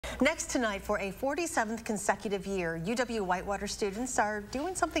Next tonight, for a 47th consecutive year, UW-Whitewater students are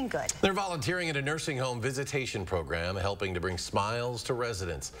doing something good. They're volunteering at a nursing home visitation program, helping to bring smiles to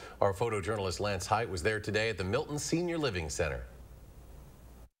residents. Our photojournalist Lance Height was there today at the Milton Senior Living Center.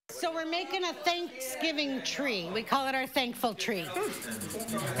 So we're making a Thanksgiving tree. We call it our thankful tree.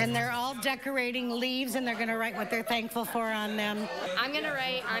 And they're all decorating leaves, and they're going to write what they're thankful for on them. I'm going to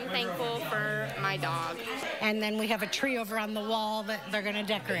write, I'm thankful for my dog. And then we have a tree over on the wall that they're going to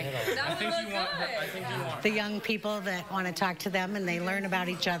decorate. I think you want The young people that want to talk to them, and they learn about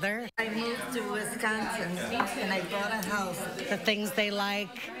each other. I moved to Wisconsin, and I bought a house. The things they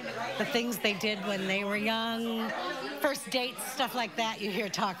like, the things they did when they were young, first dates, stuff like that you hear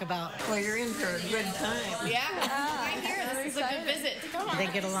talk about. Well, you're in for a good time. Yeah, I'm here. This is a good visit. Come on. They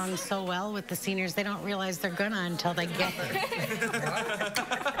get along so well with the seniors, they don't realize they're gonna until they get here.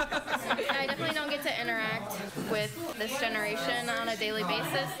 I definitely don't get to interact with this generation on a daily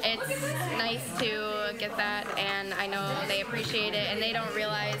basis. It's nice to get that, and I know they appreciate it, and they don't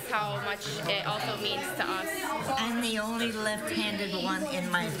realize how much it also means to us. I'm the only left-handed one in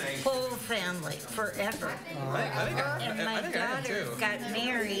my whole family, forever. And my daughter got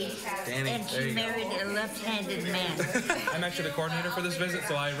married, and she married a left-handed man. I'm actually the coordinator for this visit,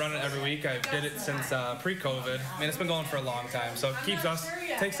 so I run it every week. I did it since pre-COVID. I mean, it's been going for a long time, so it takes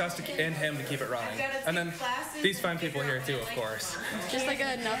us and him to keep it running. And then these fine people here too, of course. Just like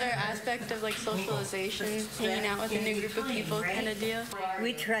another aspect of like socialization, hanging out with a new group of people kind of deal.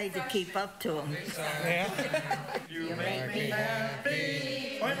 We tried to keep up to them. You make me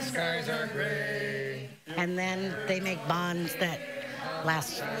happy when skies are gray. And then they make bonds that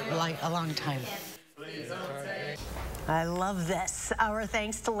last like a long time. I love this. Our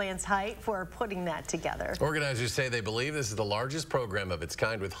thanks to Lance Height for putting that together. Organizers say they believe this is the largest program of its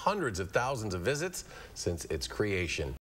kind, with hundreds of thousands of visits since its creation.